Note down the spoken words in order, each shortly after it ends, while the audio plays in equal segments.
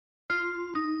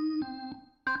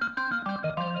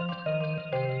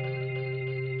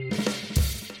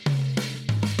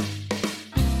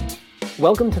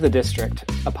Welcome to The District,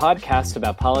 a podcast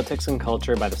about politics and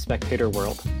culture by the Spectator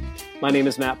World. My name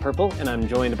is Matt Purple, and I'm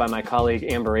joined by my colleague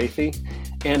Amber Athey.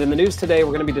 And in the news today,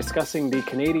 we're going to be discussing the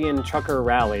Canadian Trucker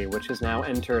Rally, which has now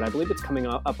entered, I believe it's coming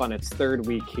up on its third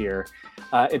week here.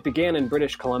 It began in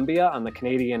British Columbia on the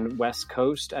Canadian West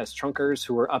Coast as truckers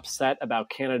who were upset about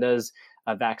Canada's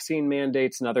vaccine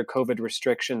mandates and other COVID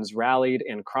restrictions rallied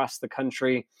and crossed the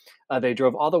country. They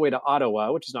drove all the way to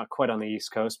Ottawa, which is not quite on the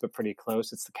East Coast, but pretty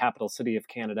close. It's the capital city of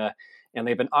Canada. And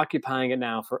they've been occupying it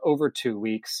now for over 2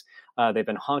 weeks. They've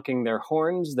been honking their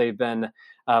horns. They've been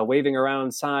waving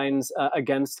around signs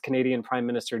against Canadian Prime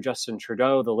Minister Justin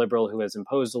Trudeau, the Liberal who has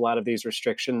imposed a lot of these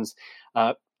restrictions.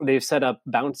 They've set up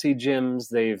bouncy gyms.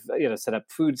 They've set up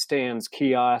food stands,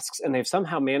 kiosks, and they've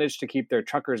somehow managed to keep their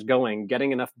truckers going,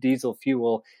 getting enough diesel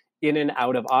fuel in and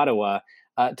out of Ottawa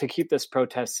to keep this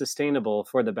protest sustainable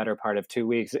for the better part of 2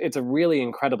 weeks. It's a really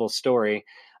incredible story.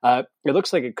 It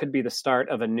looks like it could be the start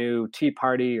of a new Tea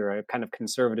Party or a kind of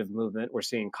conservative movement. We're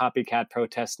seeing copycat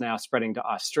protests now spreading to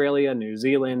Australia, New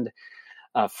Zealand,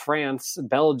 France,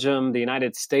 Belgium, the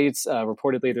United States.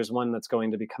 Reportedly, there's one that's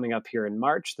going to be coming up here in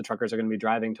March. The truckers are going to be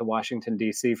driving to Washington,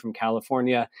 D.C. from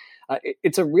California.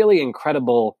 It's a really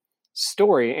incredible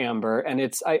story, Amber. And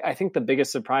I think the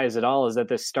biggest surprise at all is that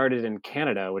this started in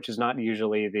Canada, which is not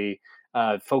usually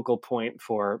the focal point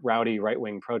for rowdy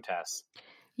right-wing protests.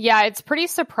 Yeah, it's pretty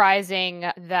surprising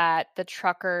that the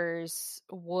truckers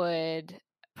would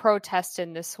protest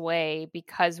in this way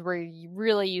because we're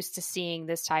really used to seeing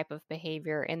this type of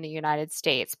behavior in the United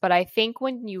States. But I think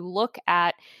when you look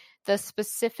at the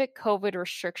specific COVID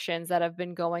restrictions that have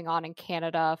been going on in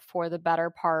Canada for the better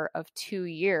part of 2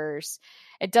 years,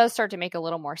 it does start to make a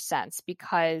little more sense,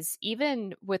 because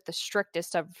even with the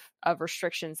strictest of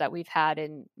restrictions that we've had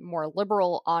in more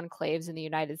liberal enclaves in the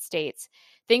United States,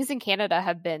 things in Canada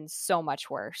have been so much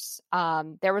worse.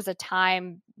 There was a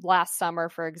time last summer,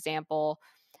 for example,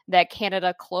 that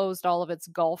Canada closed all of its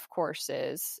golf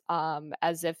courses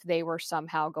as if they were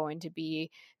somehow going to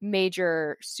be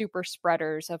major super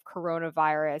spreaders of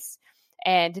coronavirus.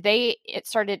 And it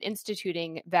started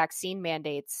instituting vaccine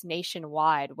mandates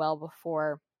nationwide well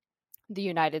before the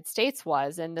United States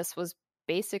was. And this was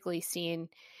basically seen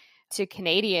to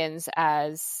Canadians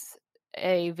as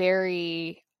a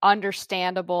very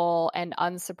understandable and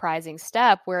unsurprising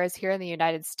step, whereas here in the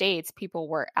United States, people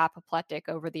were apoplectic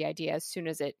over the idea as soon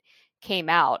as it came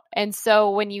out. And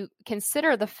so when you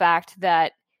consider the fact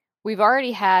that we've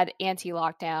already had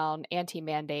anti-lockdown,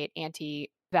 anti-mandate,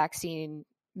 anti-vaccine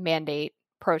mandate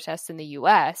protests in the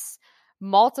US,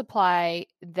 multiply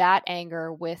that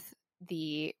anger with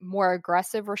the more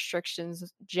aggressive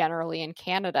restrictions generally in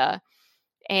Canada,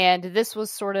 and this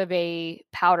was sort of a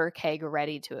powder keg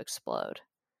ready to explode.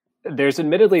 There's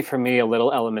admittedly for me a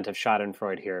little element of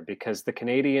schadenfreude here, because the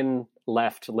Canadian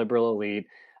left liberal elite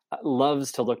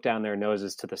loves to look down their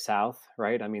noses to the South,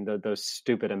 right? I mean, those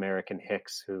stupid American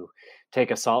hicks who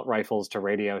take assault rifles to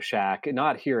Radio Shack,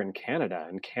 not here in Canada.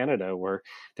 In Canada, where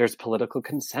there's political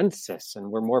consensus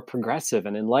and we're more progressive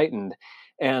and enlightened.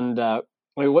 And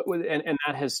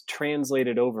that has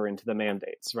translated over into the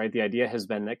mandates, right? The idea has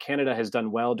been that Canada has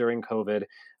done well during COVID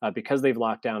because they've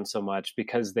locked down so much,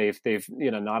 because they've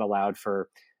not allowed for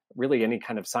really any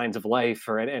kind of signs of life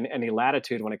or any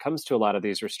latitude when it comes to a lot of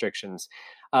these restrictions.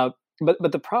 But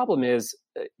the problem is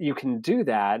you can do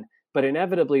that, but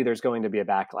inevitably there's going to be a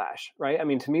backlash, right? I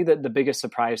mean, to me, the biggest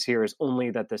surprise here is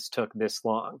only that this took this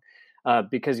long.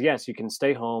 Because yes, you can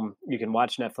stay home, you can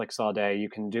watch Netflix all day, you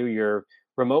can do your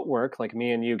remote work like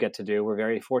me and you get to do. We're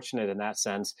very fortunate in that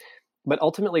sense. But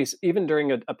ultimately, even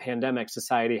during a pandemic,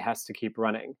 society has to keep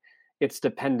running. It's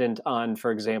dependent on,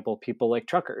 for example, people like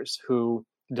truckers who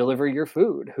deliver your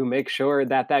food, who make sure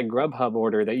that Grubhub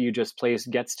order that you just placed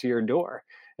gets to your door.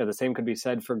 The same could be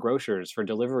said for grocers, for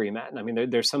delivery men. I mean,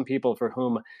 there's some people for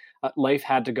whom life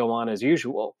had to go on as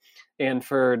usual. And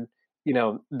for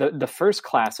the first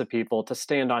class of people to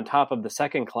stand on top of the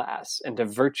second class and to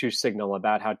virtue signal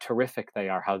about how terrific they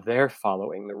are, how they're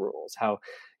following the rules, how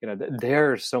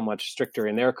they're so much stricter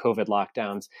in their COVID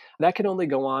lockdowns, that can only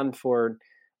go on for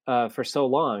so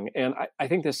long. And I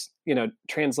think this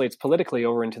translates politically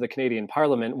over into the Canadian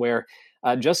Parliament, where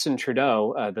Justin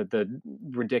Trudeau, the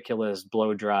ridiculous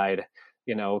blow-dried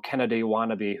Kennedy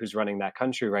wannabe who's running that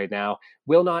country right now,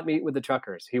 will not meet with the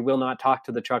truckers. He will not talk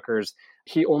to the truckers.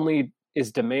 He only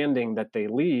is demanding that they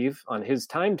leave on his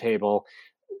timetable.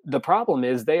 The problem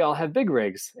is they all have big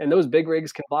rigs, and those big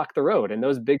rigs can block the road, and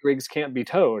those big rigs can't be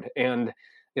towed. And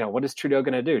what is Trudeau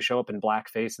going to do? Show up in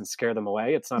blackface and scare them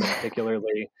away? It's not a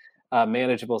particularly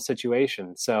manageable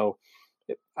situation. So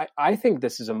I think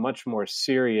this is a much more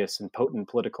serious and potent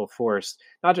political force,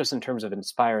 not just in terms of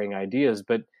inspiring ideas,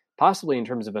 but possibly in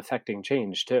terms of affecting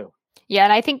change too. Yeah,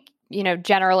 and I think,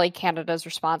 generally Canada's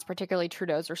response, particularly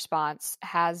Trudeau's response,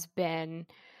 has been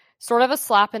sort of a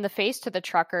slap in the face to the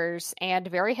truckers and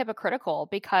very hypocritical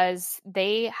because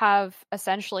they have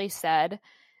essentially said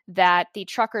that the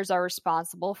truckers are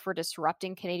responsible for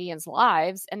disrupting Canadians'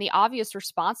 lives. And the obvious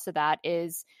response to that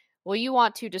is, well, you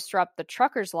want to disrupt the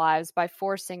truckers' lives by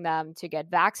forcing them to get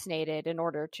vaccinated in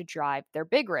order to drive their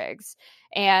big rigs.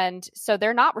 And so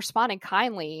they're not responding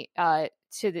kindly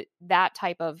to that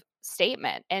type of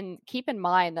statement. And keep in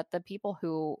mind that the people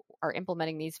who are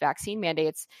implementing these vaccine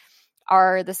mandates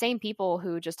are the same people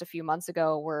who just a few months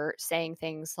ago were saying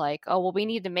things like, oh, well, we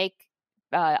need to make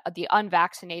the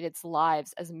unvaccinated's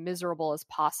lives as miserable as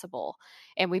possible.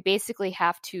 And we basically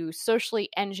have to socially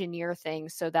engineer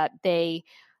things so that they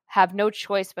have no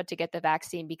choice but to get the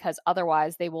vaccine because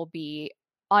otherwise they will be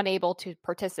unable to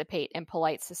participate in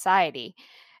polite society.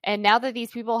 And now that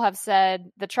these people have said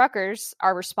the truckers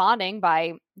are responding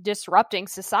by disrupting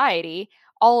society,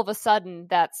 all of a sudden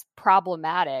that's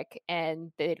problematic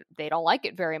and they don't like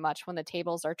it very much when the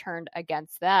tables are turned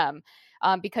against them.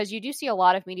 Because you do see a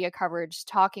lot of media coverage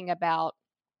talking about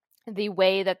the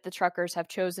way that the truckers have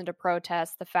chosen to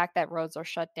protest, the fact that roads are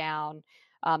shut down,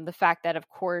 the fact that, of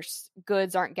course,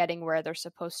 goods aren't getting where they're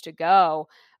supposed to go.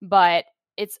 But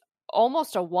it's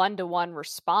almost a one-to-one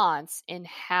response in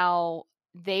how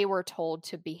they were told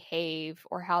to behave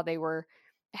or how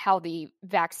the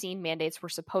vaccine mandates were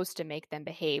supposed to make them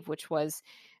behave, which was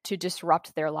to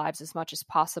disrupt their lives as much as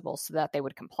possible so that they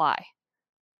would comply.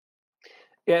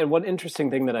 Yeah, and one interesting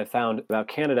thing that I found about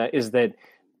Canada is that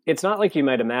it's not like you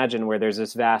might imagine where there's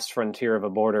this vast frontier of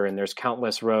a border and there's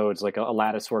countless roads, like a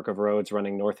lattice work of roads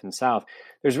running north and south.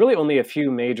 There's really only a few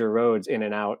major roads in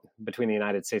and out between the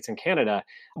United States and Canada.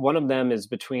 One of them is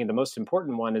the most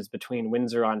important one is between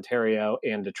Windsor, Ontario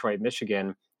and Detroit,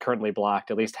 Michigan, currently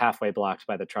blocked, at least halfway blocked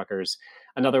by the truckers.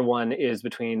 Another one is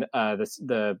between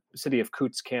the city of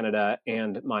Coutts, Canada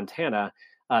and Montana.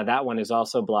 That one is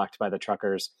also blocked by the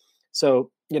truckers.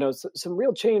 So, some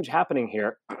real change happening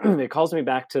here. It calls me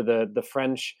back to the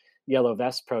French Yellow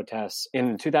Vest protests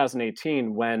in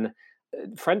 2018 when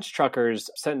French truckers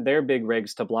sent their big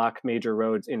rigs to block major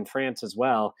roads in France as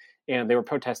well. And they were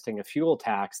protesting a fuel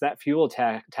tax. That fuel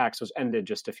tax was ended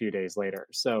just a few days later.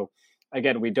 So,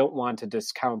 again, we don't want to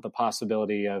discount the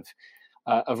possibility of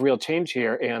real change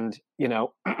here. And,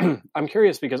 I'm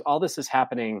curious because all this is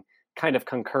happening kind of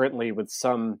concurrently with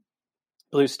some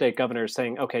blue state governors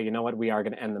saying, okay, you know what, we are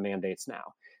going to end the mandates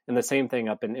now. And the same thing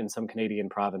up in some Canadian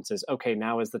provinces. Okay,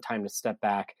 now is the time to step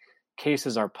back.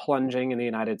 Cases are plunging in the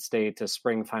United States as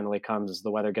spring finally comes, as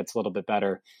the weather gets a little bit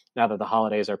better now that the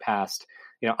holidays are past.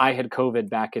 I had COVID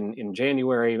back in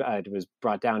January. It was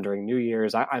brought down during New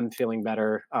Year's. I'm feeling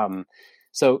better.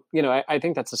 So, I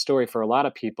think that's a story for a lot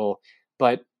of people.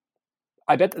 But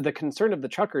I bet the concern of the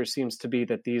truckers seems to be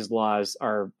that these laws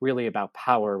are really about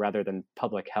power rather than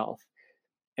public health.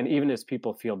 And even as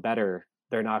people feel better,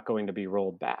 they're not going to be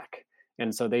rolled back.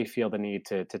 And so they feel the need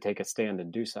to take a stand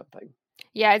and do something.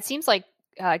 Yeah, it seems like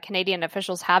Canadian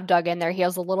officials have dug in their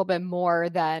heels a little bit more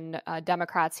than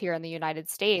Democrats here in the United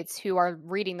States, who are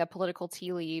reading the political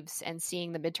tea leaves and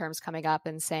seeing the midterms coming up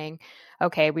and saying,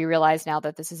 okay, we realize now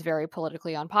that this is very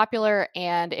politically unpopular.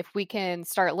 And if we can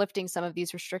start lifting some of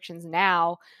these restrictions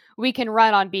now, we can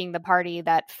run on being the party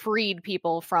that freed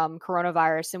people from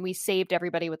coronavirus and we saved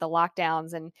everybody with the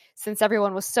lockdowns. And since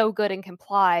everyone was so good and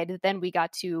complied, then we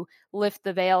got to lift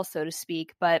the veil, so to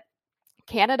speak. But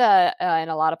Canada, in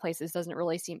a lot of places, doesn't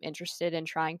really seem interested in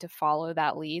trying to follow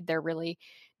that lead. They're really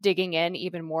digging in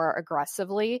even more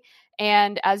aggressively.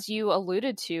 And as you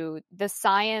alluded to, the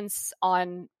science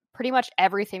on pretty much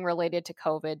everything related to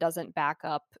COVID doesn't back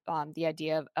up the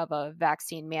idea of a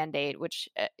vaccine mandate, which,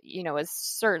 is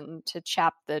certain to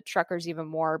chap the truckers even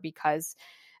more because,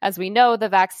 as we know, the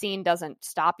vaccine doesn't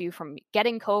stop you from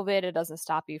getting COVID. It doesn't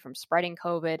stop you from spreading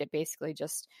COVID. It basically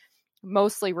just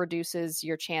mostly reduces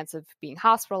your chance of being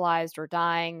hospitalized or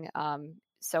dying.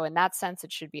 So in that sense,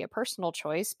 it should be a personal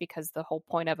choice because the whole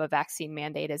point of a vaccine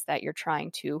mandate is that you're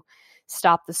trying to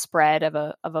stop the spread of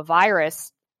a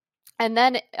virus. And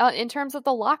then in terms of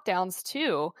the lockdowns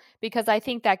too, because I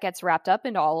think that gets wrapped up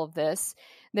into all of this,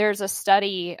 there's a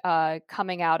study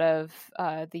coming out of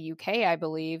the UK, I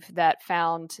believe, that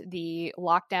found the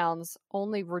lockdowns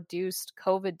only reduced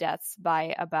COVID deaths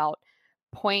by about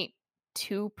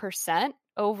 0.2%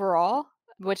 overall,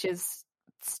 which is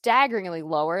staggeringly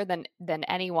lower than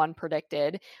anyone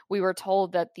predicted. We were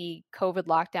told that the COVID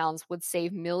lockdowns would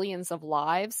save millions of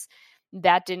lives.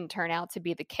 that didn't turn out to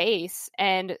be the case.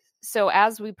 And so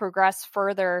as we progress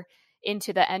further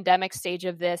into the endemic stage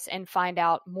of this and find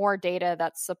out more data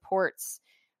that supports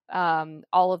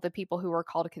all of the people who were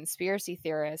called conspiracy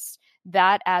theorists,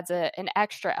 that adds an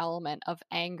extra element of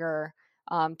anger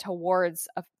towards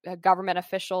government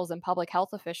officials and public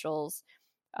health officials,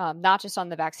 not just on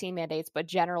the vaccine mandates, but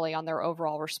generally on their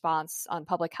overall response on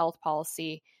public health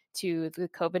policy to the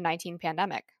COVID-19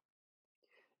 pandemic.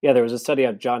 Yeah, there was a study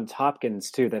of Johns Hopkins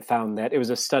too that found that it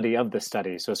was a study of the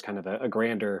study. So it's kind of a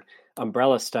grander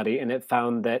umbrella study, and it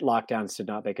found that lockdowns did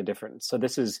not make a difference. So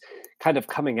this is kind of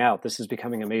coming out. This is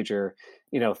becoming a major,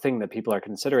 thing that people are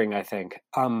considering, I think.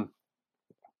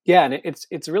 Yeah, and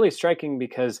it's really striking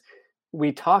because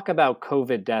we talk about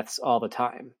COVID deaths all the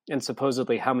time and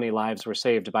supposedly how many lives were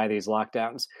saved by these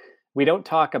lockdowns. We don't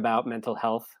talk about mental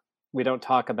health. We don't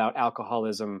talk about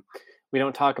alcoholism. We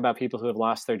don't talk about people who have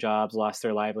lost their jobs, lost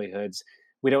their livelihoods.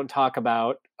 We don't talk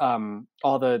about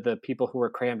all the people who were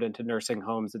crammed into nursing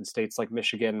homes in states like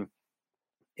Michigan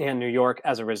and New York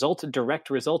as a direct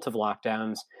result of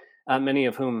lockdowns, many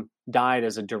of whom died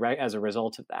as a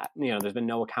result of that. There's been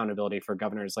no accountability for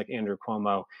governors like Andrew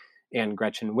Cuomo and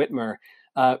Gretchen Whitmer.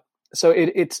 So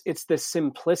it's this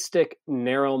simplistic,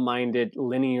 narrow-minded,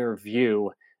 linear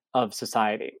view of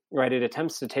society, right? It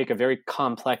attempts to take a very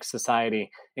complex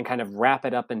society and kind of wrap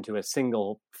it up into a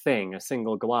single thing, a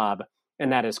single glob,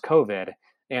 and that is COVID.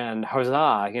 And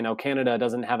huzzah, Canada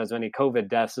doesn't have as many COVID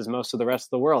deaths as most of the rest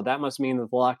of the world. That must mean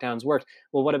that the lockdowns worked.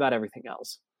 Well, what about everything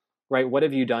else, right? What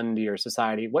have you done to your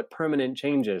society? What permanent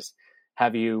changes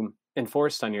have you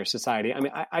enforced on your society? I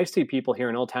mean, I see people here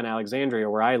in Old Town Alexandria,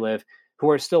 where I live,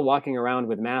 who are still walking around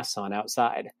with masks on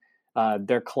outside.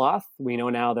 They're cloth. We know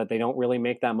now that they don't really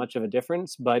make that much of a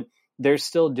difference, but they're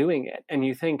still doing it. And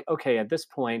you think, okay, at this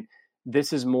point,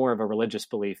 this is more of a religious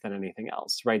belief than anything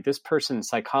else, right? This person's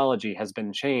psychology has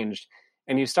been changed.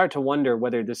 And you start to wonder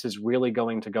whether this is really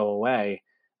going to go away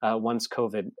once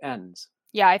COVID ends.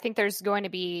 Yeah, I think there's going to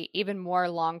be even more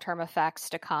long-term effects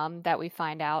to come that we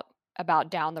find out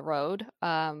about down the road,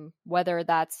 whether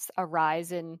that's a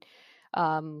rise in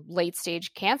late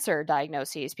stage cancer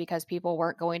diagnoses because people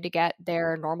weren't going to get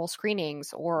their normal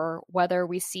screenings, or whether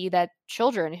we see that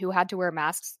children who had to wear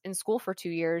masks in school for 2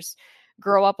 years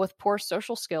grow up with poor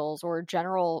social skills or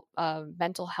general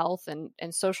mental health and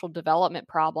social development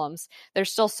problems.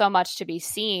 There's still so much to be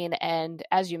seen. And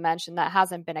as you mentioned, that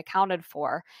hasn't been accounted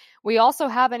for. We also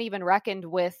haven't even reckoned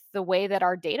with the way that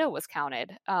our data was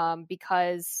counted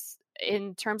because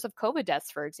in terms of COVID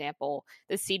deaths, for example,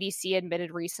 the CDC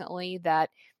admitted recently that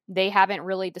they haven't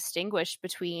really distinguished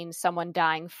between someone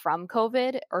dying from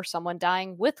COVID or someone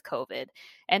dying with COVID,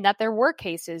 and that there were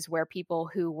cases where people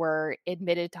who were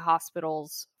admitted to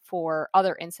hospitals for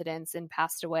other incidents and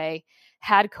passed away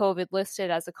had COVID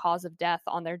listed as a cause of death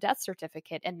on their death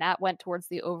certificate, and that went towards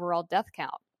the overall death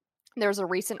count. There's a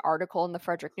recent article in the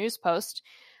Frederick News Post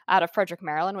out of Frederick,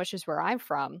 Maryland, which is where I'm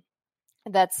from,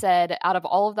 that said out of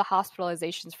all of the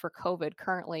hospitalizations for COVID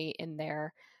currently in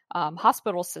their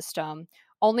hospital system,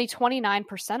 only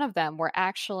 29% of them were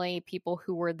actually people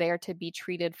who were there to be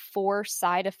treated for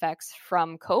side effects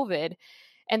from COVID.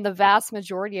 And the vast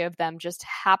majority of them just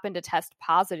happened to test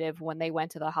positive when they went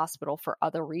to the hospital for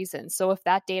other reasons. So if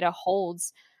that data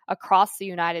holds across the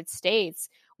United States,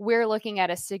 we're looking at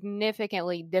a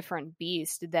significantly different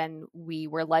beast than we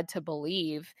were led to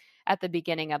believe at the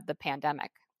beginning of the pandemic.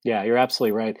 Yeah, you're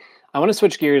absolutely right. I want to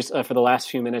switch gears for the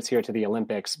last few minutes here to the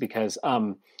Olympics because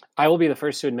I will be the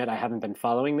first to admit I haven't been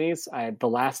following these. The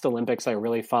last Olympics I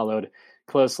really followed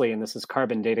closely, and this is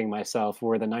carbon dating myself,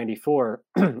 were the 94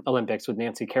 Olympics with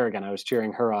Nancy Kerrigan. I was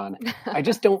cheering her on. I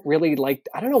just don't really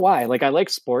I don't know why. I like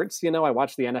sports, I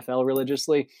watch the NFL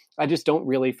religiously. I just don't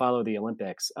really follow the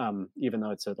Olympics, even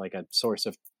though it's a source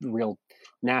of real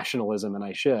nationalism, and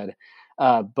I should.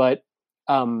 But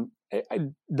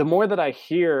the more that I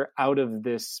hear out of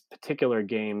this particular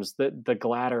games, the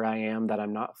gladder I am that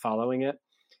I'm not following it,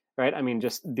 right? I mean,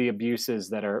 just the abuses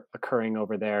that are occurring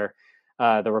over there,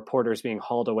 the reporters being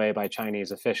hauled away by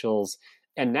Chinese officials.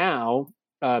 And now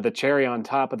the cherry on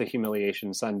top of the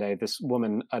humiliation Sunday, this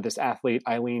woman, this athlete,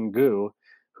 Eileen Gu,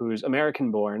 who's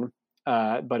American born,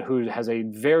 but who has a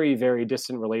very, very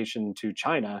distant relation to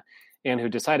China, and who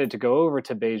decided to go over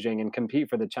to Beijing and compete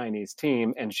for the Chinese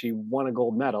team. And she won a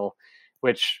gold medal,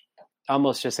 which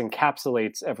almost just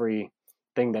encapsulates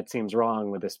everything that seems wrong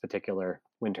with this particular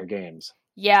Winter Games.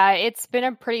 Yeah, it's been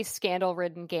a pretty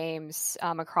scandal-ridden games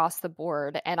across the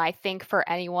board. And I think for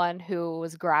anyone who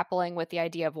was grappling with the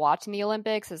idea of watching the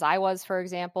Olympics, as I was, for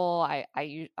example,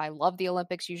 I love the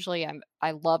Olympics usually.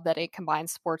 I love that it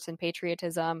combines sports and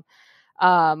patriotism.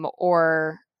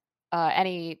 Or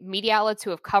any media outlets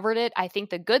who have covered it. I think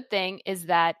the good thing is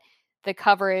that the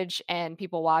coverage and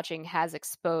people watching has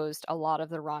exposed a lot of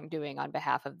the wrongdoing on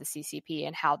behalf of the CCP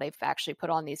and how they've actually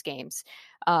put on these games.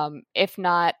 If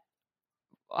not,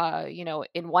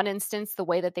 in one instance, the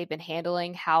way that they've been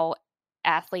handling how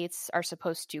athletes are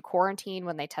supposed to quarantine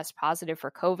when they test positive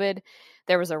for COVID.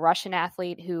 There was a Russian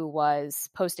athlete who was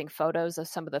posting photos of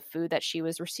some of the food that she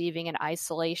was receiving in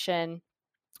isolation.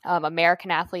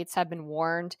 American athletes have been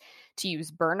warned to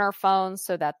use burner phones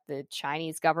so that the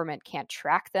Chinese government can't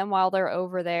track them while they're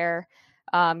over there.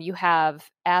 You have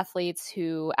athletes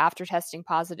who, after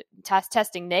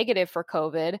testing negative for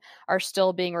COVID, are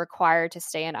still being required to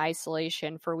stay in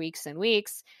isolation for weeks and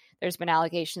weeks. There's been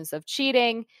allegations of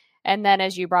cheating. And then,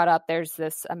 as you brought up, there's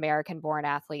this American-born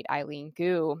athlete, Eileen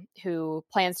Gu, who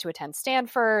plans to attend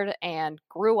Stanford and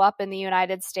grew up in the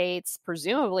United States,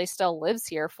 presumably still lives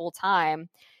here full-time,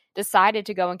 decided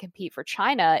to go and compete for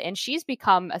China. And she's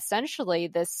become essentially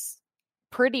this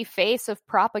pretty face of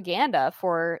propaganda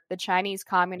for the Chinese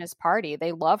Communist Party.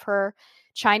 They love her.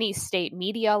 Chinese state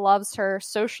media loves her.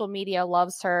 Social media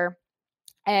loves her.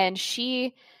 And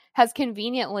she has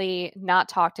conveniently not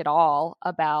talked at all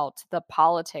about the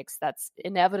politics that's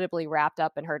inevitably wrapped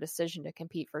up in her decision to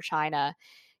compete for China,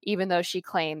 even though she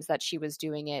claims that she was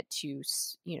doing it to,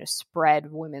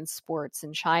 spread women's sports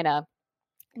in China.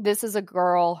 This is a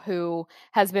girl who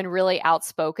has been really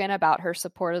outspoken about her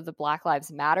support of the Black Lives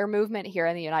Matter movement here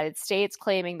in the United States,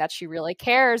 claiming that she really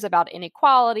cares about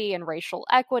inequality and racial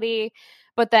equity.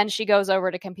 But then she goes over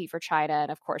to compete for China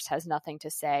and, of course, has nothing to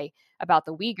say about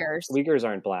the Uyghurs. Uyghurs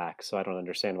aren't black, so I don't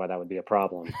understand why that would be a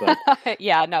problem. But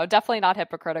yeah, no, definitely not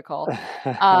hypocritical.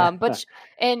 And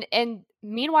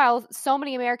meanwhile, so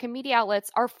many American media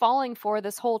outlets are falling for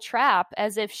this whole trap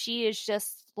as if she is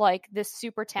just like this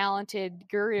super talented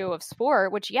guru of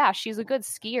sport, which, yeah, she's a good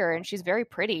skier and she's very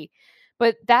pretty.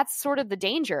 But that's sort of the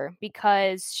danger,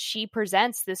 because she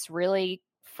presents this really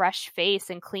fresh face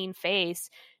and clean face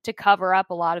to cover up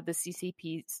a lot of the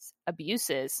CCP's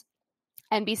abuses.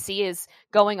 NBC is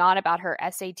going on about her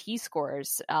SAT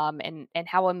scores and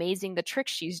how amazing the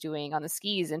tricks she's doing on the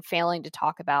skis, and failing to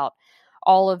talk about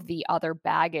all of the other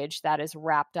baggage that is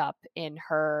wrapped up in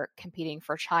her competing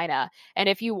for China. And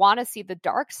if you want to see the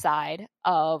dark side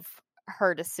of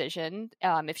her decision,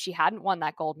 if she hadn't won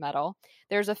that gold medal,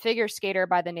 there's a figure skater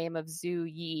by the name of Zhu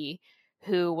Yi,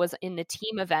 who was in the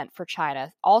team event for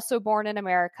China, also born in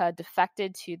America,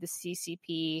 defected to the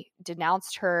CCP,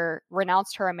 renounced her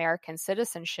American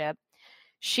citizenship.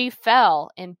 She fell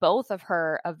in both of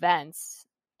her events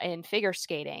in figure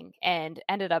skating and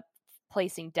ended up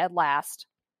placing dead last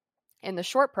in the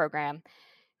short program.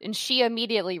 And she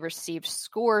immediately received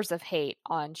scores of hate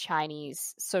on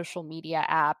Chinese social media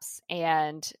apps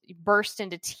and burst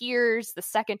into tears the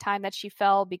second time that she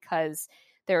fell, because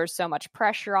there was so much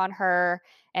pressure on her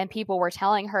and people were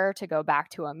telling her to go back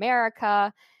to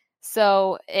America.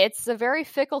 So it's a very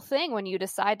fickle thing when you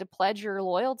decide to pledge your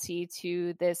loyalty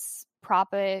to this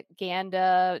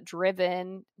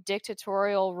propaganda-driven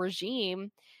dictatorial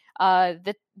regime.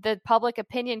 The public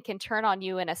opinion can turn on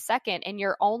you in a second, and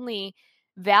you're only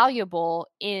valuable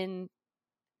in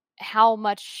how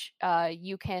much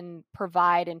you can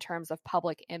provide in terms of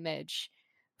public image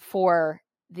for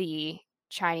the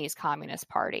Chinese Communist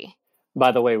Party.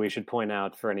 By the way, we should point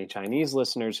out for any Chinese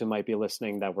listeners who might be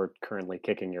listening that we're currently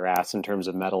kicking your ass in terms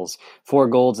of medals. 4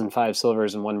 golds and 5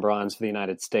 silvers and 1 bronze for the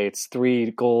United States,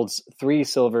 3 golds, 3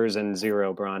 silvers, and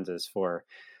 0 bronzes for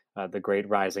the great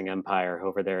rising empire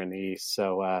over there in the East.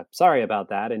 So sorry about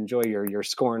that. Enjoy your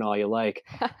scorn all you like.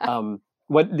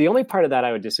 The only part of that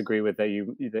I would disagree with that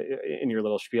in your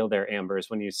little spiel there, Amber, is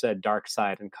when you said dark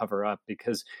side and cover up,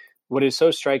 because what is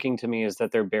so striking to me is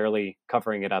that they're barely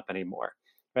covering it up anymore.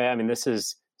 Right? I mean, this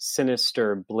is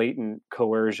sinister, blatant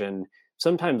coercion,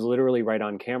 sometimes literally right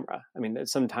on camera. I mean,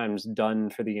 it's sometimes done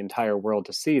for the entire world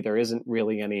to see. There isn't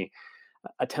really any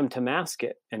attempt to mask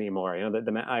it anymore.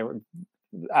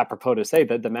 Apropos to say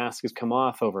that the mask has come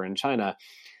off over in China,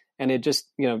 and it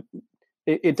just,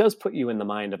 it does put you in the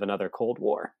mind of another Cold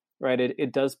War, right?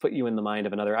 It does put you in the mind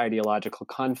of another ideological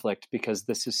conflict, because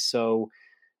this is so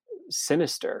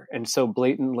sinister and so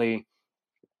blatantly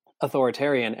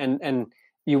authoritarian. And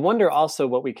you wonder also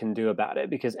what we can do about it,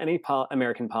 because any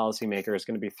American policymaker is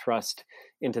going to be thrust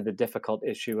into the difficult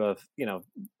issue of,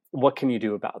 what can you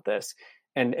do about this?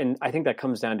 And I think that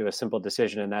comes down to a simple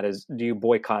decision, and that is, do you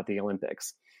boycott the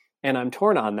Olympics? And I'm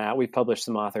torn on that. We've published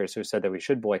some authors who said that we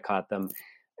should boycott them.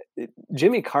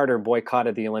 Jimmy Carter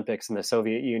boycotted the Olympics in the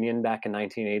Soviet Union back in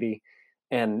 1980.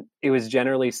 And it was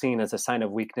generally seen as a sign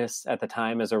of weakness at the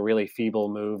time, as a really feeble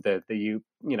move that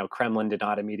Kremlin did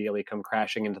not immediately come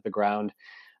crashing into the ground.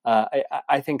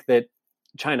 I think that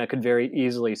China could very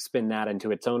easily spin that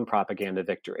into its own propaganda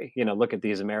victory. Look at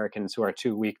these Americans who are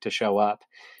too weak to show up.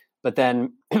 But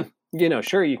then,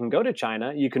 sure, you can go to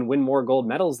China, you can win more gold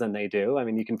medals than they do. I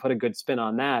mean, you can put a good spin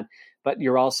on that, but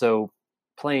you're also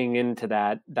playing into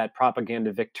that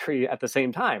propaganda victory at the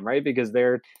same time, right? Because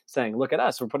they're saying, look at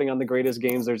us, we're putting on the greatest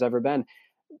games there's ever been.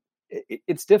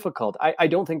 It's difficult. I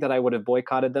don't think that I would have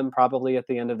boycotted them probably at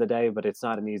the end of the day, but it's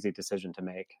not an easy decision to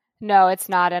make. No, it's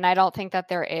not. And I don't think that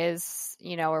there is,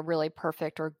 a really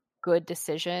perfect or good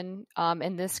decision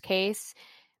in this case.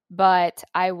 But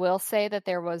I will say that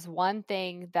there was one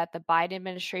thing that the Biden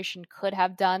administration could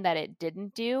have done that it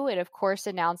didn't do. It, of course,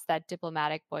 announced that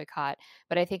diplomatic boycott.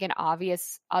 But I think an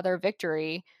obvious other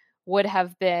victory would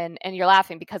have been, and you're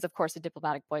laughing because, of course, a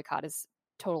diplomatic boycott is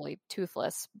totally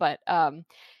toothless. But I'm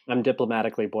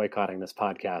diplomatically boycotting this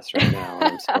podcast right now.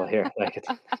 I'm still here. Like, it's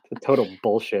a total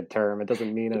bullshit term. It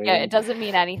doesn't mean anything. Yeah, it doesn't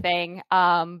mean anything.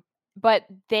 But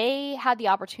they had the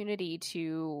opportunity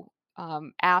to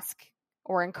ask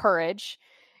or encourage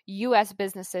U.S.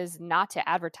 businesses not to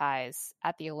advertise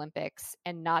at the Olympics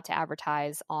and not to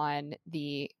advertise on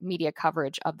the media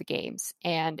coverage of the games.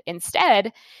 And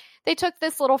instead, they took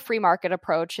this little free market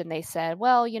approach and they said,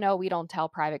 well, we don't tell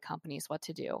private companies what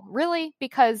to do. Really?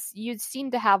 Because you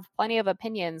seem to have plenty of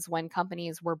opinions when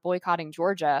companies were boycotting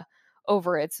Georgia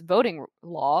over its voting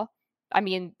law. I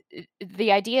mean,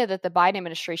 the idea that the Biden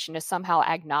administration is somehow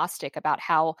agnostic about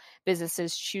how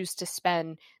businesses choose to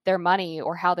spend their money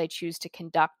or how they choose to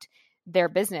conduct their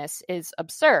business is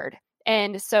absurd.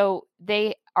 And so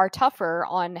they are tougher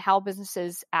on how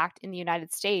businesses act in the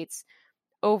United States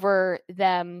over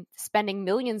them spending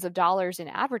millions of dollars in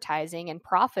advertising and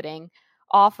profiting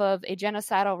off of a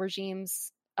genocidal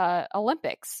regime's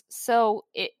Olympics. So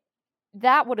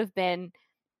that would have been,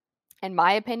 in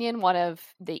my opinion, one of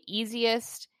the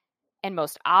easiest and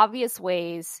most obvious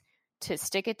ways to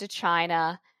stick it to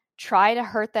China, try to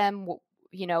hurt them,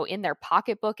 in their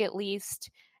pocketbook at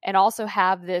least, and also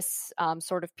have this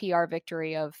sort of PR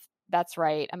victory of, that's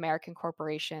right, American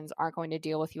corporations aren't going to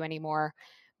deal with you anymore.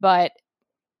 But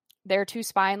they're too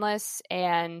spineless,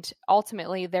 and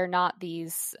ultimately they're not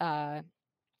these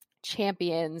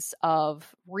champions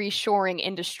of reshoring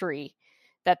industry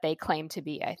that they claim to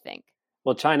be, I think.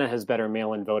 Well, China has better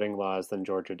mail-in voting laws than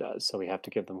Georgia does, so we have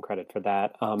to give them credit for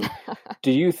that.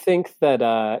 Do you think that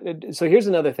so here's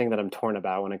another thing that I'm torn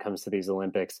about when it comes to these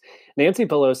Olympics. Nancy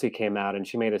Pelosi came out and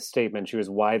she made a statement she was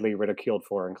widely ridiculed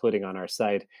for, including on our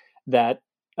site, that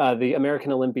the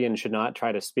American Olympians should not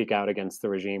try to speak out against the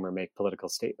regime or make political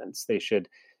statements. They should,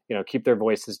 keep their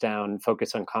voices down,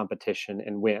 focus on competition,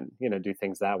 and win. Do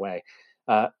things that way.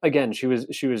 Again, she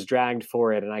was dragged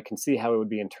for it, and I can see how it would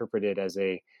be interpreted as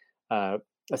a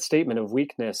statement of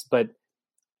weakness. But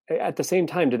at the same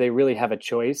time, do they really have a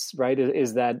choice? Right?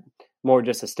 Is that more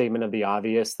just a statement of the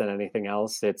obvious than anything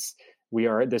else? This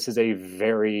is a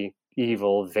very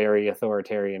evil, very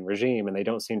authoritarian regime, and they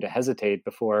don't seem to hesitate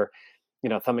before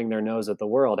thumbing their nose at the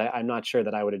world. I'm not sure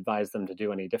that I would advise them to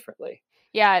do any differently.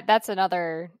 Yeah, that's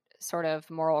another sort of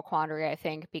moral quandary, I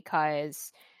think,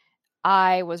 because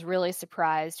I was really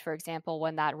surprised, for example,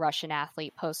 when that Russian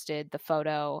athlete posted the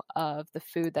photo of the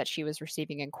food that she was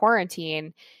receiving in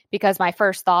quarantine, because my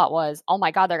first thought was, oh my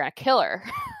God, they're going to kill her.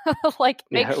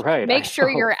 Make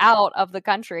sure you're out of the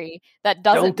country.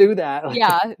 Don't do that.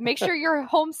 Yeah. Make sure you're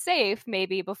home safe,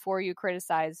 maybe, before you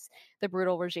criticize the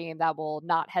brutal regime that will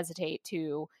not hesitate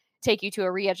to take you to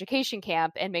a re-education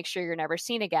camp and make sure you're never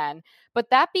seen again. But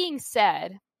that being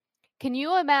said, can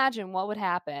you imagine what would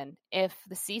happen if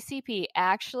the CCP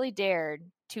actually dared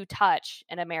to touch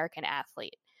an American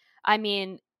athlete? I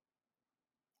mean,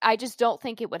 I just don't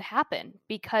think it would happen,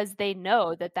 because they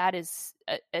know that is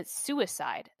a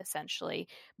suicide, essentially,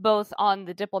 both on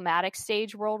the diplomatic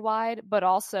stage worldwide, but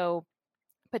also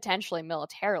potentially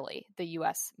militarily. The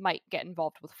U.S. might get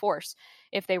involved with force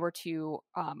if they were to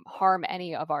harm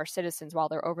any of our citizens while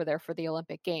they're over there for the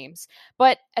Olympic Games.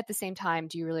 But at the same time,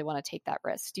 do you really want to take that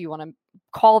risk? Do you want to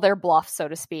call their bluff, so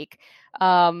to speak?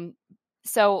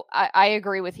 So I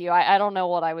agree with you. I don't know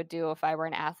what I would do if I were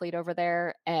an athlete over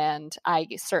there, and I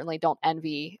certainly don't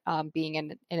envy being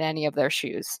in any of their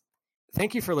shoes.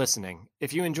 Thank you for listening.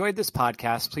 If you enjoyed this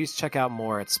podcast, please check out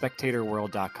more at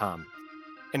spectatorworld.com.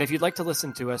 And if you'd like to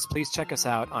listen to us, please check us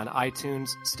out on iTunes,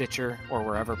 Stitcher, or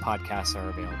wherever podcasts are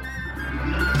available.